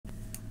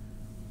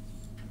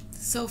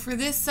So for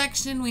this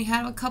section, we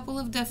have a couple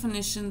of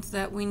definitions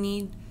that we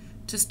need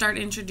to start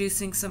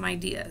introducing some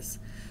ideas.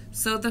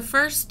 So the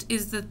first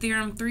is the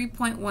theorem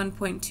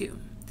 3.1.2.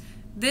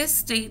 This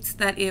states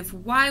that if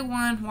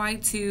y1,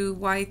 y2,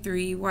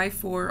 y3,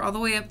 y4, all the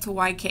way up to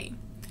yk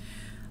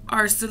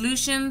are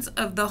solutions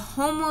of the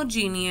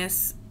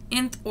homogeneous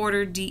nth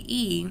order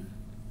dE,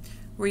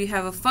 where you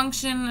have a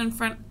function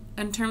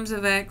in terms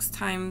of x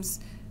times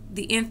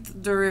the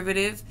nth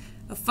derivative,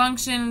 a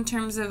function in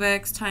terms of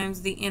x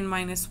times the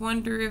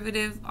n-1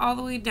 derivative, all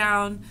the way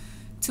down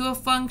to a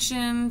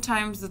function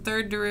times the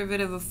third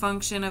derivative, a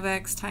function of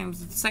x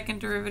times the second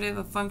derivative,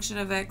 a function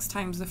of x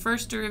times the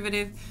first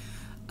derivative,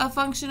 a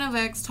function of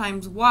x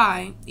times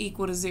y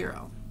equal to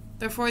 0.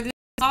 Therefore, this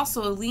is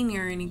also a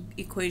linear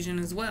equation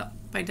as well,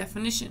 by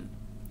definition.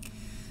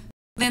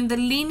 Then the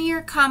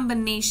linear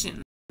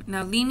combination.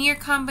 Now, linear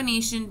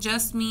combination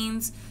just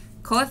means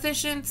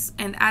coefficients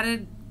and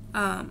added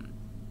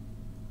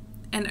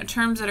and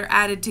terms that are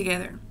added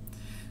together.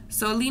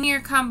 So a linear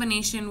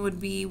combination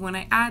would be when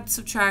I add,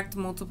 subtract,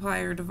 multiply,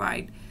 or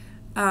divide.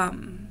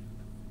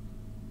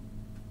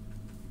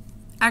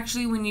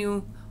 Actually, when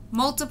you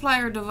multiply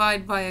or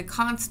divide by a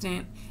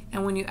constant,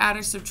 and when you add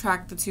or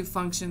subtract the two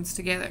functions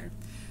together.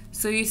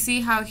 So you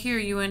see how here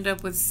you end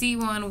up with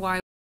c1, y1,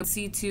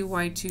 c2,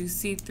 y2,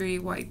 c3,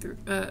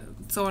 y3,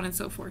 so on and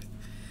so forth.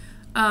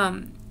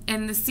 And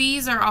the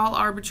c's are all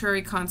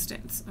arbitrary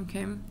constants,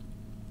 okay?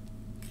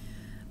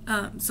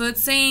 So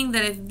it's saying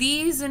that if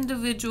these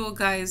individual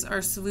guys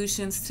are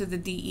solutions to the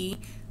dE,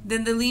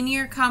 then the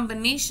linear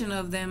combination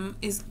of them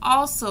is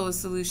also a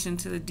solution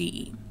to the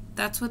dE.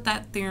 That's what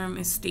that theorem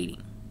is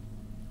stating.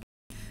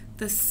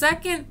 The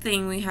second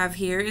thing we have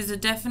here is a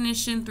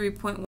definition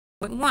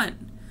 3.1,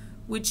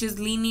 which is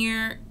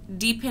linear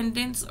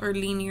dependence or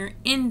linear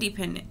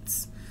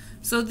independence.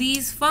 So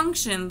these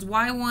functions,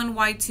 y1,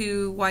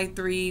 y2,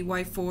 y3,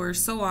 y4,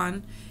 so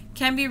on,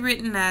 can be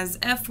written as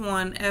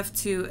f1,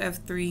 f2,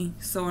 f3,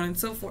 so on and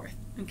so forth,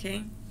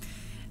 okay?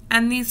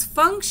 And these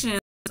functions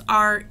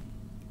are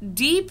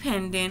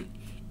dependent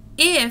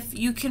if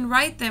you can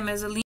write them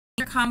as a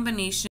linear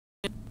combination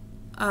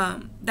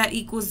that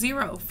equals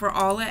 0 for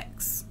all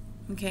x,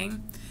 okay?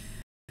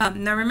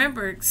 Now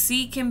remember,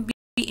 c can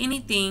be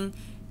anything,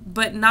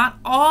 but not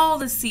all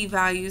the c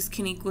values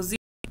can equal 0,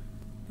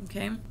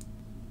 okay?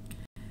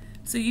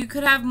 So you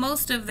could have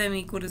most of them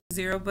equal to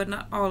 0, but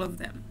not all of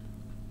them.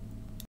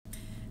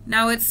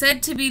 Now it's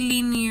said to be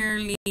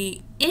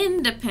linearly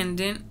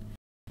independent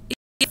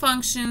if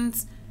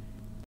functions,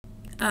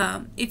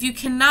 if you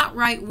cannot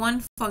write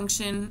one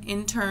function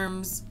in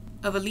terms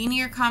of a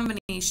linear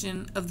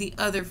combination of the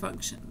other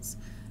functions.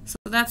 So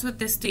that's what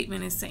this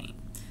statement is saying.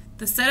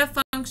 The set of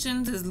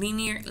functions is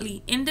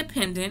linearly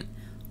independent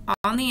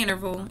on the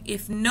interval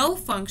if no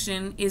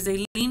function is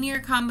a linear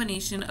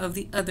combination of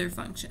the other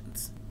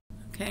functions.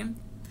 Okay?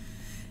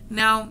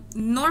 Now,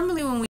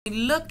 normally when we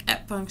look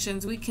at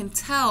functions, we can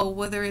tell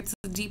whether it's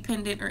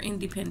dependent or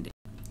independent.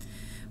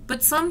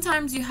 But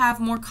sometimes you have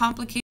more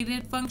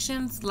complicated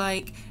functions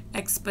like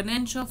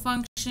exponential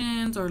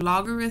functions or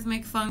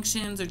logarithmic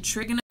functions or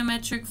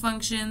trigonometric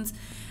functions.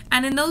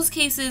 And in those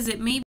cases, it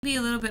may be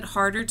a little bit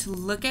harder to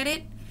look at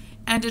it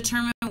and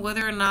determine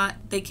whether or not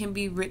they can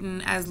be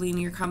written as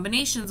linear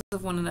combinations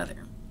of one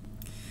another.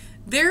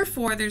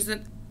 Therefore, there's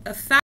a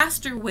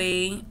faster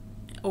way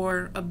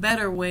or a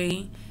better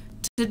way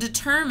to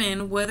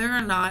determine whether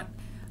or not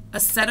a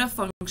set of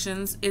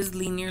functions is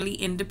linearly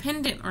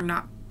independent or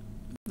not.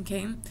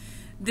 Okay?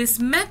 This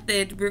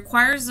method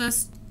requires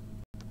us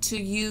to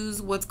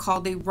use what's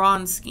called a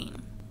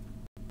Wronskian.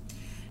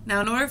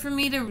 Now, in order for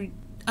me to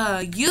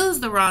use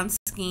the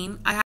Wronskian,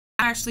 I have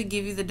to actually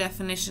give you the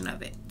definition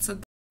of it. So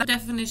the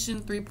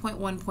definition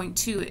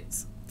 3.1.2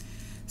 is.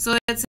 So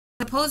it's,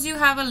 suppose you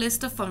have a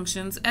list of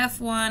functions,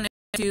 f1,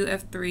 f2,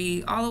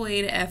 f3, all the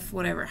way to f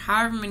whatever,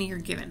 however many you're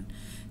given.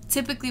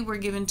 Typically, we're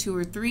given 2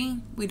 or 3.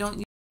 We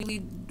don't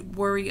usually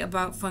worry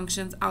about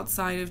functions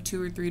outside of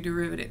 2 or 3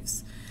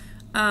 derivatives.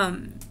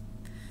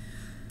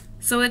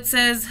 So it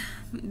says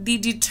the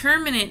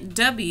determinant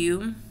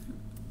W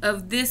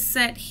of this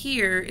set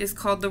here is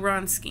called the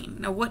Wronskian.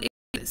 Now, what is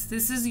this?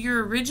 This is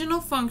your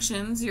original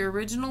functions, your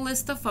original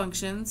list of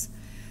functions.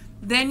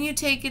 Then you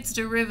take its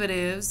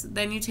derivatives.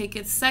 Then you take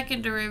its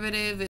second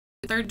derivative, its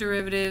third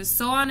derivative,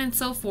 so on and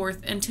so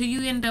forth, until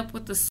you end up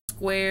with the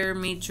square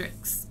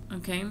matrix.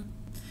 Okay?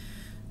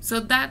 So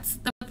that's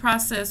the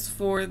process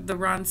for the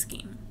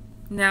Wronskian.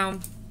 Now,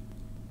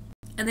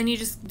 and then you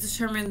just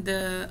determine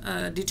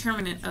the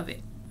determinant of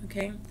it,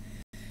 okay?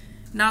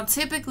 Now,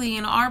 typically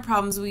in our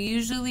problems, we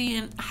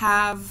usually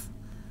have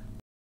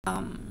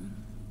a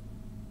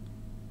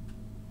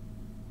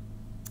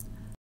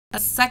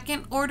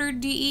second order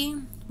dE,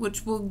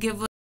 which will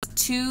give us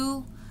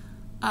 2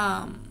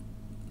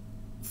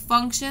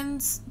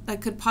 functions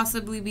that could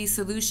possibly be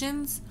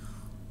solutions,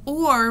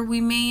 or we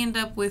may end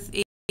up with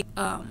a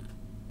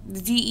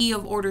dE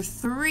of order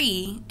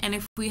 3, and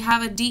if we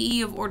have a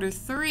dE of order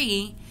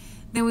 3,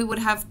 then we would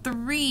have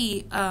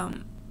 3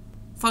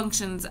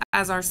 functions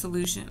as our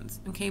solutions,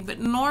 okay? But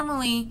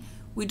normally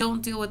We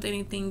don't deal with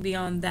anything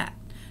beyond that.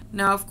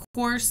 Now, of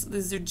course,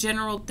 these are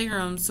general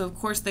theorems, so of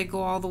course they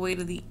go all the way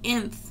to the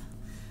nth,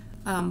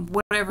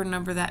 whatever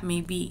number that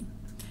may be.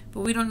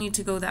 But we don't need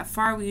to go that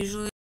far. We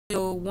usually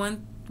go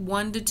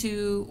 1 to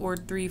 2 or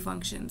 3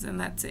 functions, and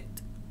that's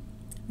it.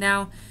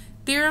 Now,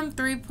 theorem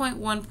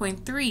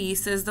 3.1.3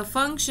 says the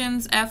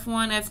functions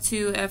f1,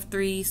 f2,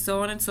 f3,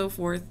 so on and so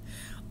forth,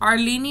 are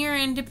linear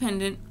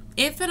independent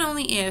if and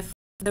only if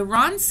the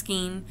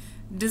Wronskian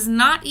does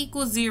not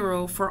equal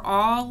 0 for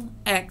all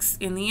x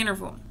in the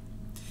interval.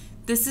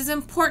 This is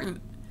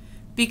important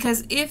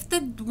because if the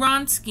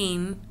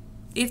Wronskian,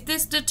 if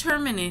this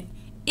determinant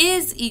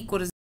is equal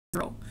to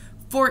 0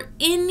 for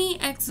any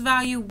x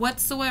value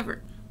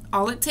whatsoever,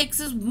 all it takes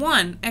is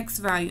one x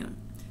value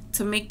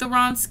to make the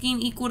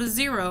Wronskian equal to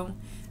 0,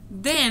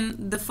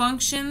 then the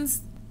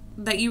functions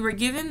that you were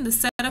given, the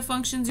set of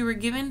functions you were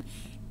given,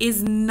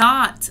 is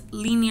not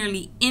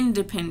linearly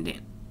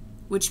independent,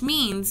 which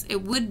means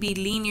it would be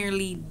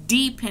linearly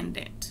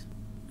dependent.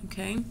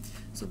 Okay,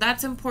 so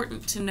that's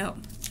important to know.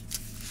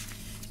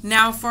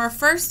 Now, for our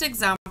first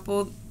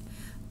example,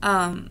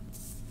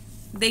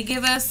 they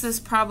give us this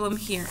problem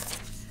here.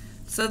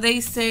 So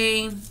they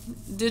say,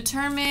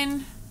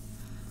 determine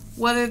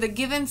whether the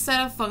given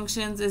set of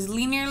functions is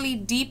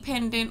linearly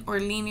dependent or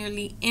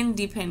linearly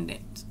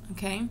independent.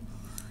 Okay,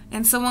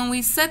 and so when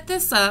we set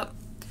this up,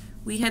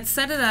 we had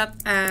set it up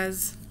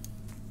as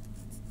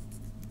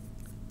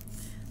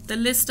the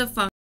list of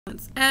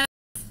functions f,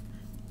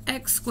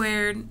 x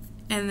squared,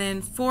 and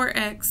then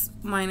 4x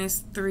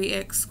minus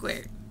 3x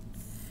squared.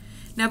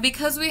 Now,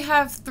 because we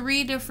have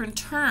 3 different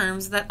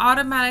terms, that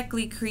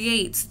automatically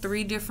creates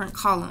 3 different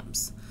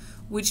columns,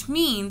 which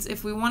means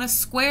if we want a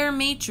square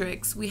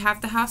matrix, we have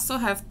to also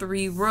have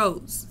 3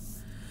 rows.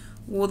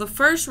 Well, the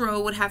first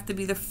row would have to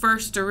be the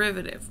first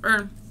derivative,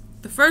 or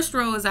the first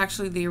row is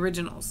actually the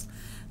originals.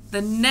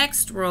 The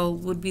next row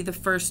would be the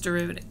first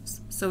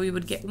derivatives. So we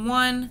would get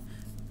 1,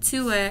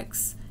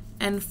 2x,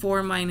 and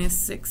 4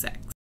 minus 6x.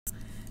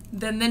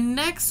 Then the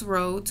next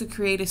row to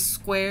create a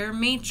square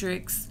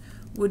matrix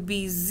would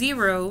be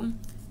 0,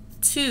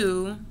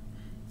 2,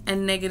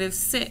 and negative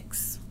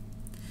 6.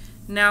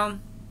 Now,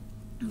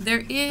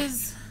 there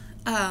is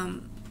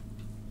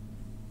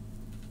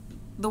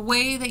the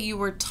way that you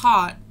were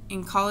taught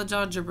in college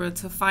algebra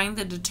to find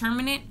the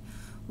determinant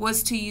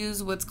was to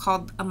use what's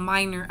called a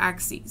minor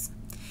axis.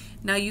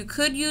 Now, you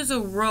could use a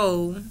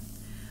row,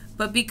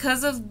 but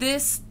because of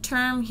this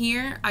term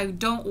here, I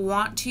don't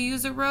want to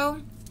use a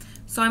row.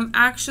 So I'm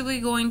actually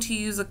going to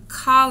use a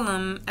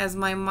column as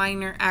my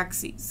minor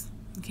axis.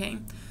 Okay,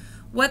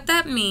 what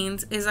that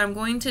means is I'm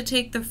going to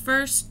take the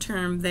first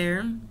term there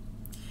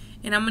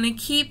and I'm going to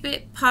keep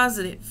it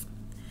positive.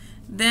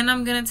 Then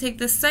I'm going to take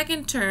the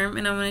second term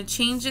and I'm going to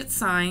change its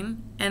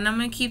sign, and I'm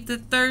going to keep the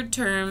third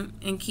term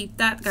and keep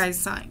that guy's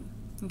sign.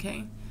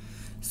 Okay,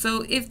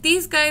 so if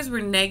these guys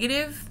were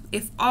negative,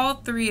 if all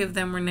 3 of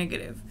them were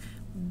negative,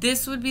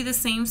 this would be the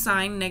same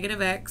sign,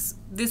 negative x,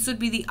 this would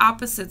be the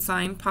opposite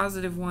sign,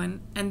 positive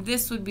 1, and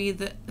this would be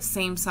the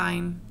same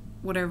sign,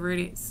 whatever it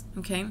is.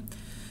 Okay,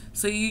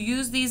 so you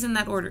use these in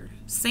that order.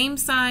 Same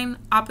sign,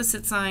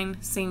 opposite sign,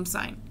 same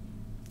sign.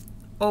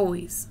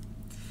 Always.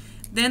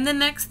 Then the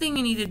next thing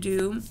you need to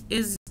do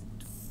is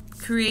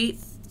create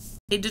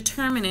a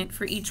determinant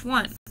for each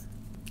one.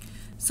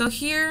 So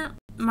here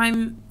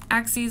my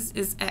axis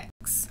is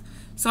x.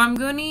 So I'm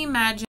going to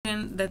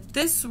imagine that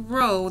this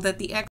row that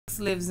the x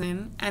lives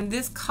in and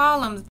this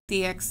column that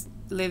the x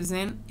lives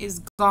in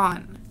is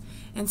gone.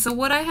 And so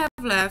what I have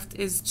left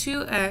is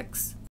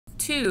 2x,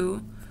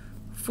 2,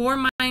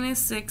 4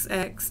 minus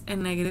 6x,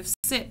 and negative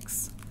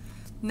 6.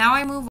 Now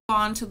I move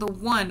on to the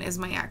 1 as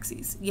my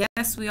axis.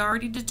 Yes, we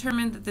already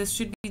determined that this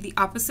should be the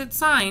opposite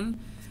sign,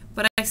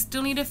 but I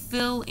still need to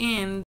fill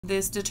in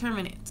this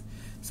determinant.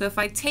 So if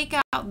I take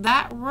out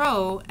that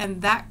row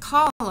and that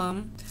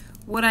column,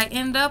 what I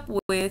end up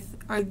with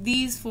are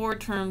these 4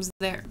 terms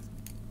there.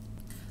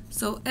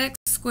 So x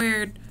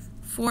squared,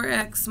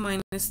 4x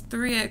minus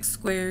 3x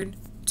squared,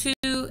 2,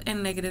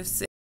 and negative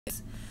 6.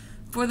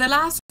 For the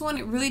last one,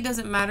 it really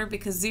doesn't matter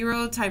because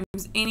 0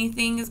 times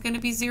anything is going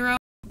to be 0,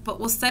 but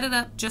we'll set it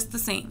up just the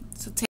same.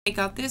 So take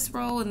out this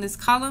row and this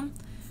column.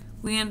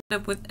 We end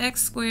up with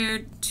x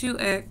squared,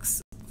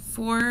 2x,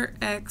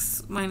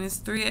 4x minus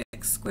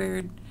 3x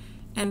squared,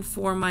 and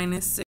 4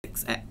 minus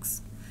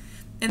 6x.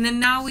 And then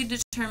now we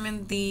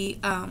determine the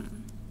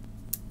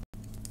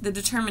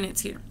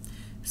determinants here.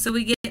 So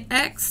we get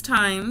x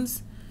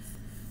times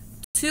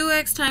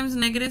 2x times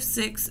negative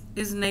 6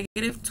 is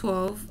negative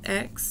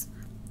 12x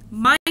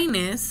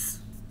minus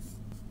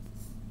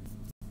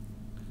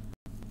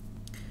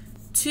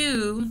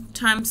 2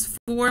 times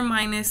 4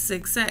 minus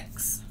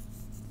 6x.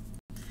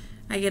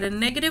 I get a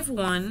negative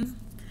 1,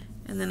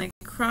 and then I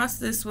cross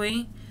this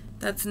way.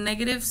 That's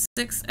negative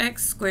 6x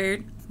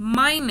squared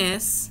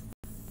minus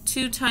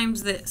 2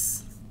 times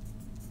this.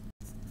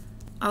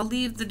 I'll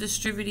leave the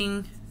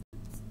distributing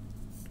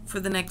for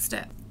the next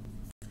step.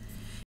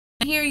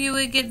 And here you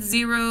would get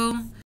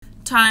 0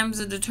 times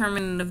the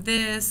determinant of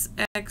this,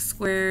 x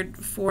squared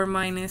 4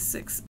 minus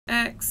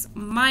 6x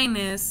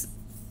minus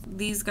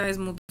these guys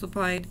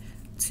multiplied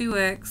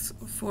 2x,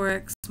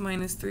 4x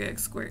minus 3x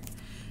squared.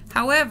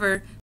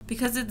 However,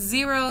 because it's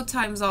 0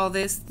 times all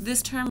this,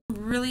 this term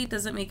really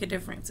doesn't make a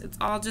difference. It's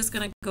all just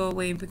going to go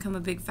away and become a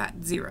big fat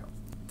 0.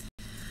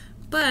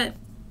 But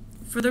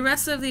for the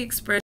rest of the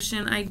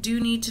expression, I do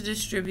need to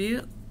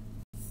distribute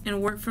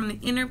and work from the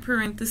inner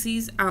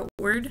parentheses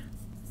outward.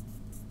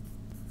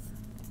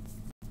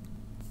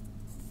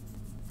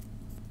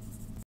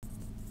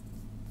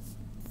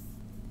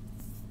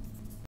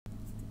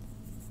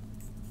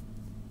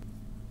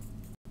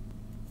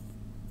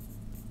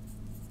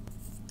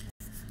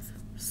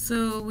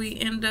 So we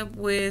end up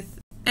with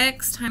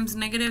x times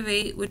negative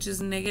 8, which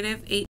is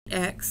negative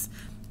 8x,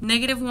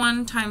 negative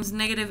 1 times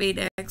negative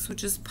 8x,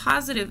 which is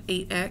positive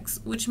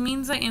 8x, which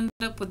means I end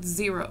up with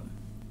 0.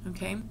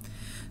 Okay?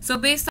 So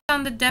based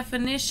on the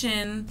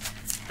definition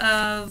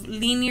of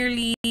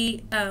linearly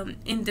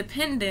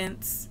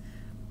independence,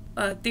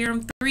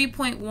 theorem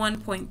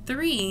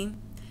 3.1.3,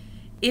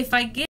 if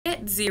I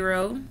get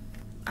 0,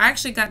 I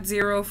actually got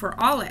 0 for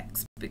all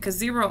x, because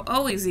 0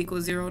 always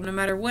equals 0 no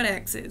matter what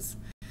x is.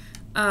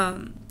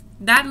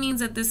 That means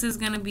that this is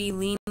going to be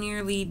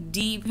linearly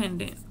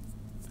dependent.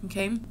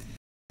 Okay?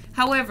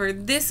 However,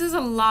 this is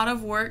a lot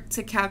of work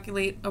to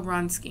calculate a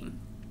Wronski.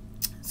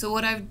 So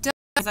what I've done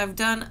is I've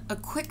done a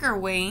quicker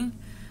way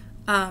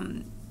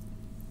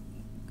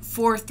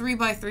for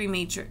 3x3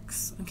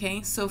 matrix.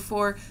 Okay? So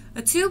for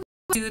a 2x2,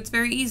 it's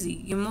very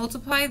easy. You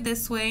multiply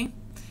this way,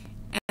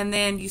 and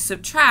then you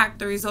subtract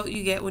the result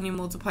you get when you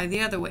multiply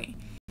the other way.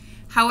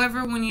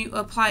 However, when you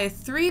apply a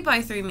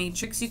 3x3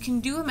 matrix, you can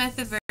do a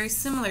method very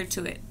similar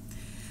to it.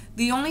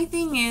 The only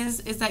thing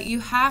is that you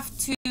have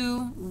to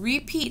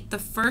repeat the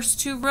first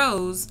 2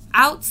 rows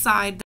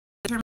outside the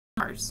determinant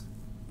bars.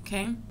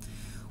 Okay?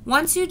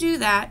 Once you do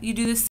that, you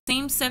do the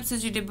same steps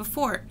as you did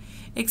before,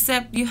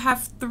 except you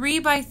have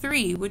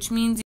 3x3, which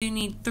means you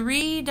need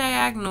 3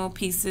 diagonal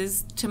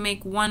pieces to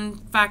make one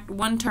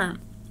term.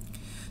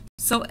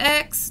 So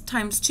x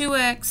times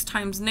 2x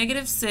times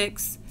negative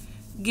 6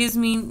 gives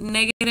me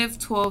negative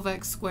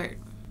 12x squared.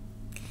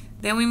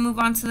 Then we move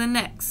on to the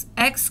next.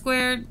 X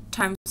squared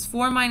times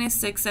 4 minus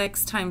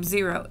 6x times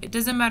 0. It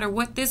doesn't matter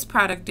what this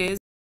product is,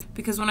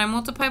 because when I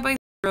multiply by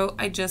 0,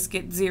 I just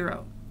get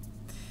 0.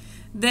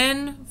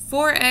 Then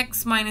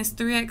 4x minus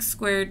 3x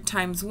squared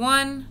times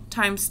 1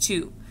 times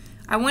 2.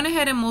 I went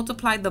ahead and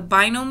multiplied the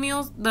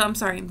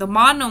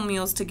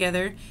monomials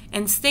together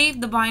and saved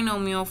the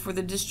binomial for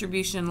the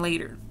distribution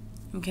later.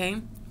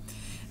 Okay?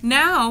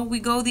 Now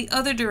we go the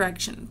other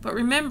direction, but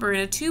remember,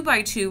 in a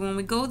 2x2, when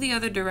we go the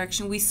other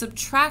direction, we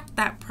subtract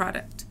that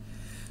product.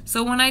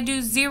 So when I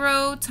do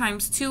 0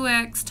 times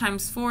 2x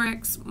times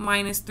 4x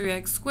minus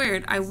 3x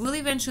squared, I will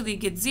eventually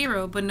get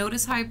 0, but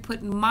notice how I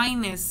put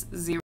minus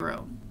 0.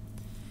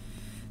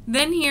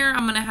 Then here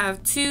I'm going to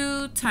have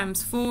 2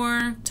 times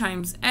 4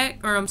 times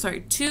x,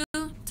 2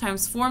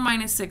 times 4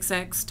 minus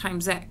 6x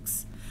times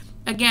x.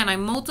 Again, I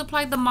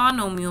multiplied the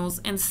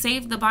monomials and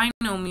saved the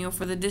binomial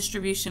for the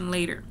distribution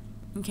later.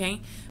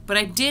 Okay, but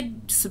I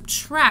did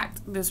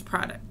subtract this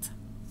product.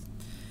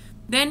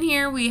 Then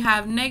here we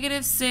have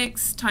negative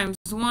 6 times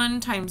 1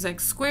 times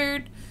x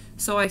squared.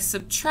 So I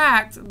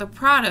subtract the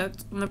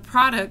product, and the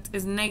product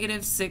is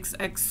negative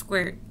 6x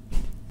squared.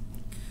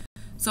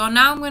 So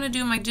now I'm going to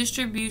do my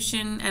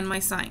distribution and my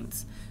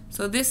signs.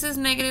 So this is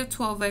negative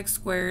 12x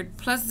squared,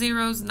 plus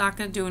 0 is not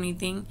going to do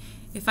anything.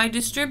 If I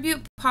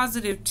distribute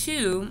positive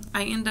 2,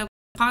 I end up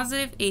with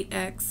positive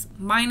 8x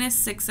minus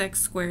 6x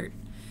squared.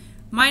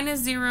 Minus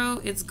 0,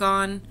 it's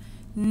gone.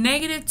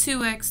 Negative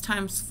 2x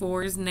times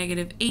 4 is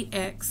negative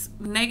 8x.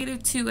 Negative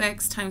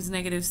 2x times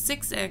negative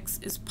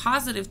 6x is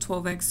positive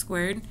 12x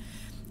squared.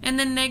 And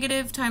then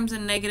negative times a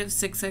negative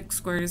 6x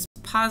squared is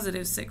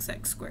positive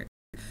 6x squared.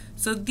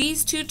 So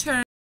these two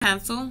terms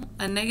cancel.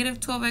 A negative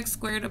 12x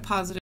squared, a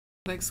positive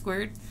 12x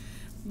squared.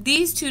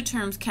 These two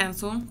terms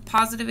cancel.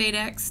 Positive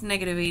 8x,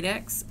 negative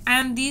 8x.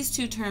 And these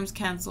two terms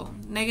cancel.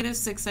 Negative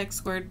 6x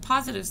squared,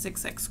 positive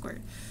 6x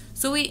squared.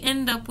 So we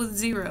end up with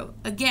 0.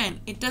 Again,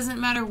 it doesn't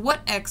matter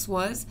what x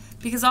was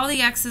because all the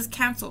x's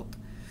canceled.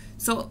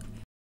 So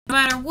no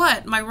matter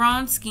what, my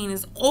Wronski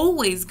is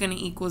always going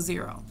to equal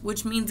 0,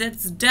 which means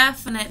it's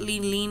definitely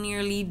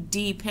linearly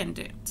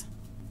dependent.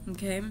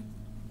 Okay?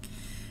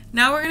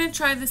 Now we're going to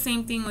try the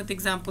same thing with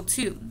example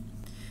 2.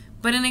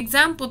 But in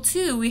example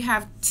 2, we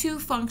have 2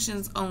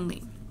 functions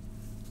only.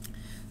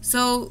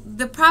 So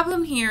the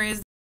problem here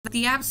is that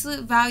the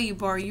absolute value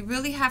bar, you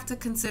really have to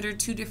consider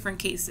 2 different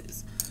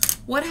cases.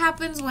 What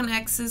happens when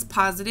x is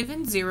positive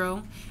and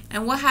 0,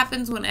 and what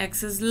happens when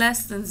x is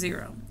less than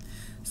 0?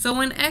 So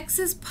when x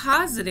is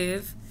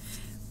positive,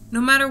 no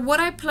matter what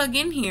I plug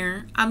in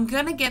here, I'm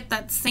going to get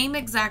that same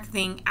exact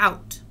thing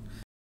out.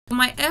 So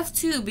my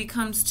F2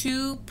 becomes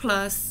 2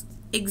 plus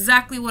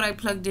exactly what I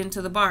plugged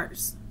into the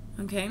bars.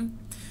 Okay?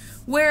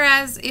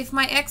 Whereas if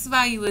my x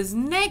value is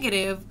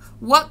negative,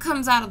 what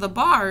comes out of the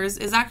bars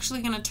is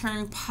actually going to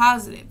turn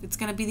positive. It's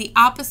going to be the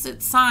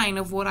opposite sign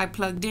of what I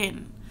plugged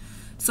in.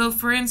 So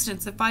for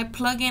instance, if I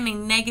plug in a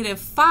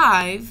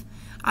 -5,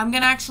 I'm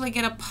going to actually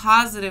get a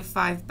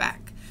 +5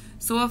 back.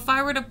 So if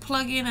I were to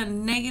plug in a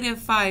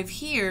 -5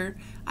 here,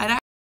 I'd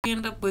actually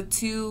end up with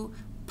 2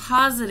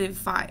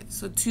 +5,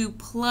 so 2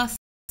 plus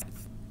 5,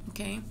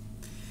 okay?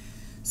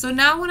 So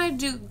now when I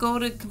go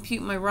to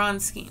compute my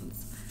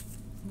Wronskians,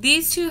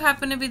 these two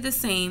happen to be the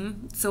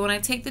same, so when I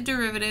take the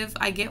derivative,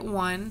 I get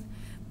 1.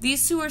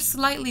 These two are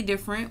slightly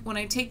different. When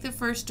I take the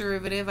first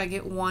derivative, I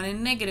get 1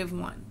 and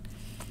 -1.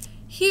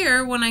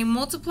 Here, when I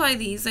multiply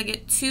these, I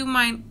get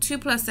 2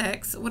 plus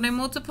x. When I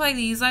multiply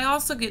these, I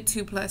also get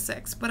 2 plus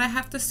x, but I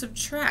have to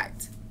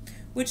subtract,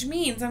 which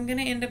means I'm going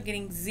to end up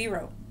getting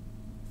 0.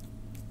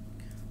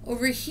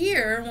 Over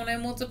here, when I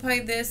multiply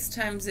this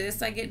times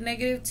this, I get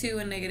 -2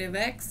 and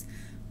 -x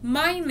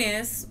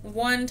minus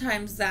 1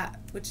 times that,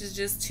 which is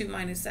just 2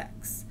 minus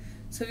x.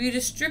 So if you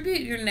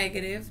distribute your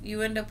negative,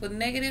 you end up with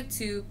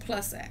 -2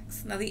 plus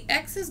x. Now the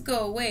x's go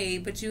away,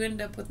 but you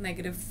end up with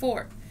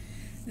 -4.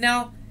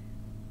 Now,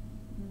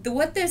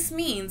 what this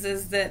means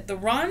is that the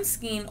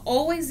Wronskian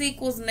always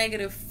equals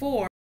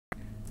 -4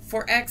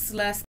 for x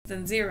less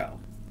than 0.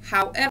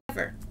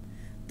 However,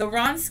 the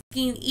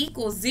Wronskian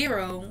equals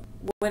 0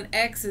 when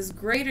x is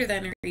greater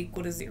than or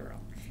equal to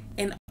 0.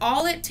 And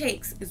all it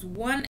takes is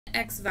one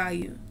x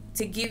value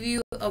to give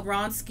you a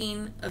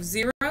Wronskian of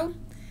 0,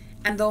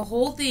 and the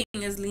whole thing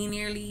is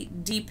linearly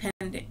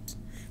dependent.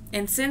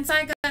 And since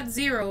I got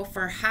 0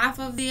 for half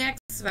of the x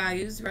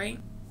values, right?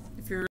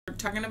 If you're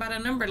talking about a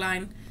number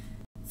line,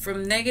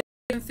 from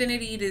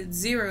 -infinity to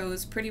 0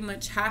 is pretty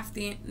much half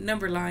the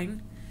number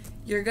line,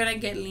 you're going to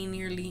get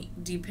linearly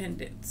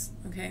dependent,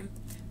 okay?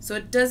 So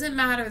it doesn't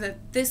matter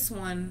that this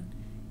one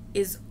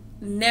is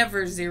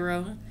never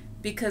 0,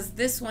 because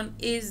this one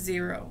is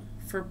 0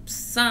 for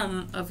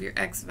some of your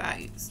x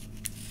values.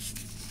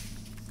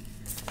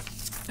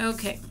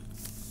 Okay.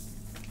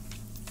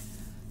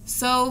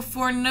 So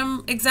for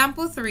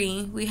example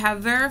 3, we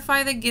have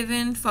verify the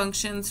given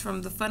functions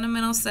from the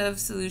fundamental set of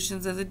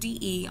solutions of the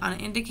DE on an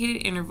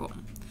indicated interval.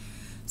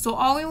 So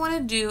all we want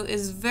to do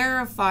is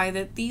verify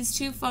that these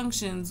two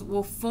functions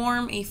will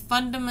form a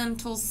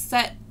fundamental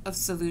set of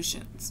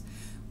solutions,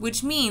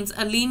 which means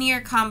a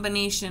linear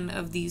combination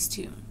of these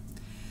two.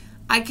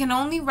 I can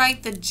only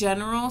write the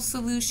general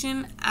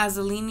solution as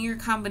a linear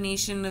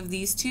combination of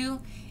these two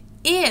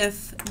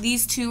if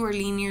these two are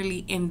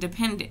linearly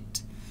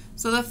independent.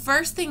 So the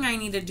first thing I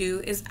need to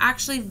do is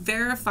actually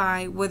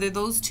verify whether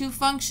those two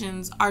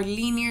functions are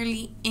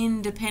linearly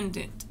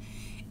independent.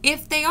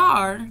 If they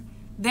are,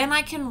 then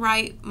I can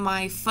write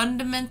my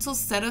fundamental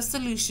set of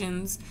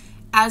solutions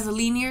as a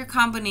linear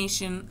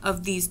combination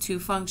of these two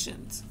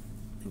functions.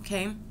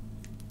 Okay?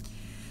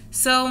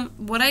 So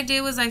what I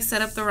did was I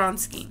set up the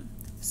Wronskian.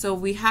 So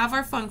we have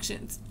our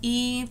functions,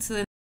 e to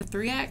the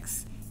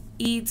 3x,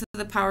 e to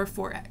the power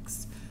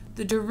 4x.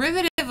 The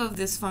derivative of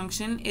this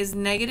function is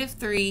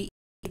 -3 e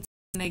to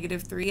the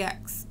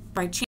 -3x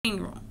by chain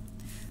rule.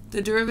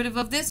 The derivative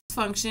of this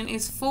function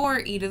is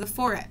 4e to the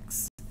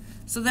 4x.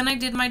 So then I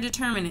did my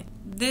determinant.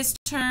 This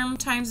term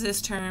times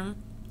this term.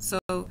 So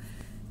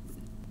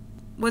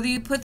whether you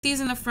put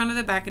these in the front or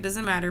the back, it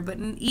doesn't matter. But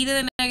e to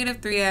the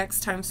 -3x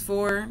times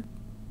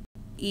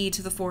 4e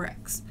to the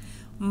 4x.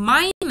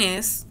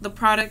 Minus the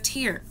product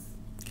here.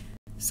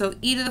 So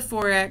e to the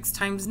 4x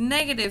times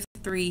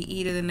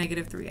 -3e to the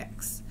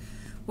 -3x.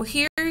 Well,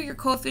 here your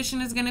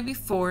coefficient is going to be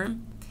 4.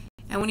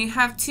 And when you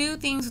have two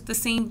things with the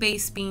same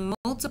base being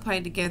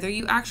multiplied together,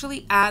 you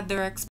actually add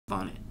their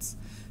exponents.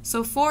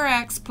 So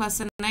 4x plus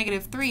a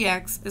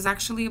 -3x is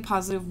actually a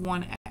positive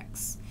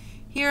 1x.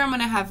 Here I'm going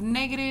to have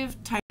negative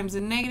times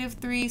a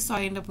 -3, so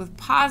I end up with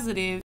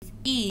positive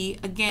e.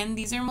 Again,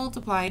 these are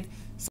multiplied,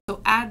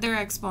 so add their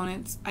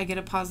exponents, I get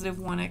a positive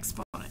 1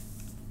 exponent,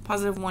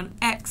 positive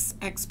 1x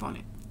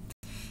exponent.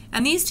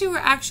 And these two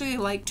are actually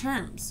like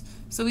terms,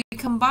 so we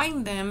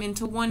combine them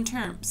into one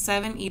term,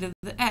 7e to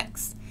the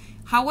x.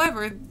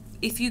 However,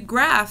 if you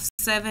graph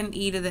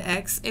 7e to the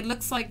x, it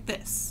looks like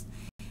this.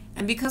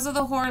 And because of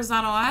the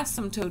horizontal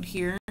asymptote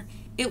here,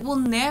 it will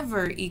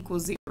never equal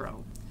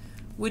 0,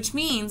 which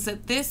means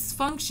that this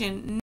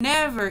function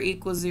never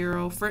equals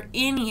 0 for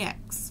any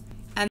x.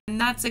 And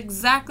that's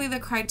exactly the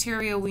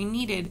criteria we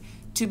needed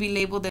to be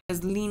labeled as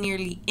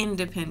linearly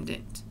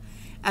independent.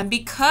 And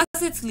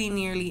because it's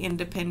linearly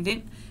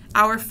independent,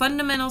 our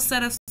fundamental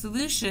set of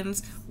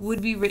solutions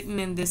would be written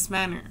in this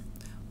manner.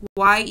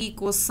 Y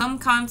equals some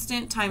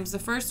constant times the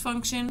first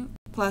function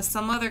plus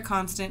some other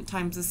constant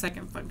times the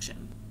second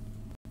function.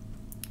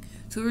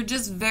 So we're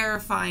just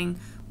verifying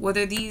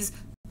whether these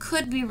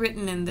could be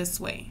written in this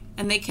way.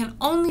 And they can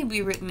only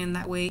be written in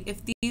that way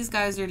if these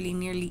guys are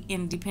linearly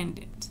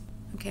independent.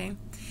 Okay?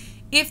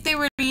 If they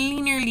were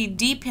linearly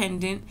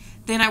dependent,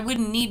 then I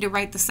wouldn't need to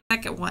write the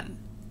second one.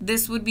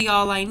 This would be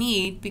all I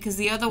need because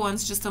the other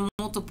one's just a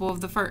multiple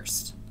of the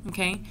first.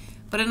 Okay?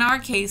 But in our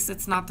case,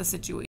 it's not the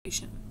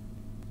situation.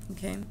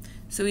 Okay?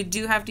 So we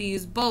do have to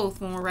use both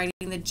when we're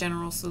writing the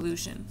general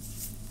solution.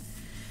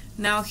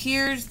 Now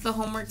here's the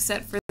homework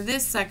set for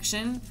this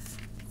section.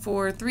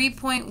 For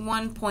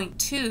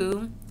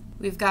 3.1.2,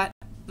 we've got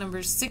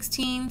numbers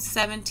 16,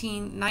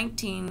 17,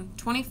 19,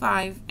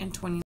 25, and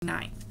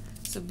 29.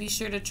 So be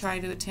sure to try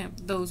to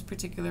attempt those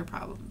particular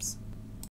problems.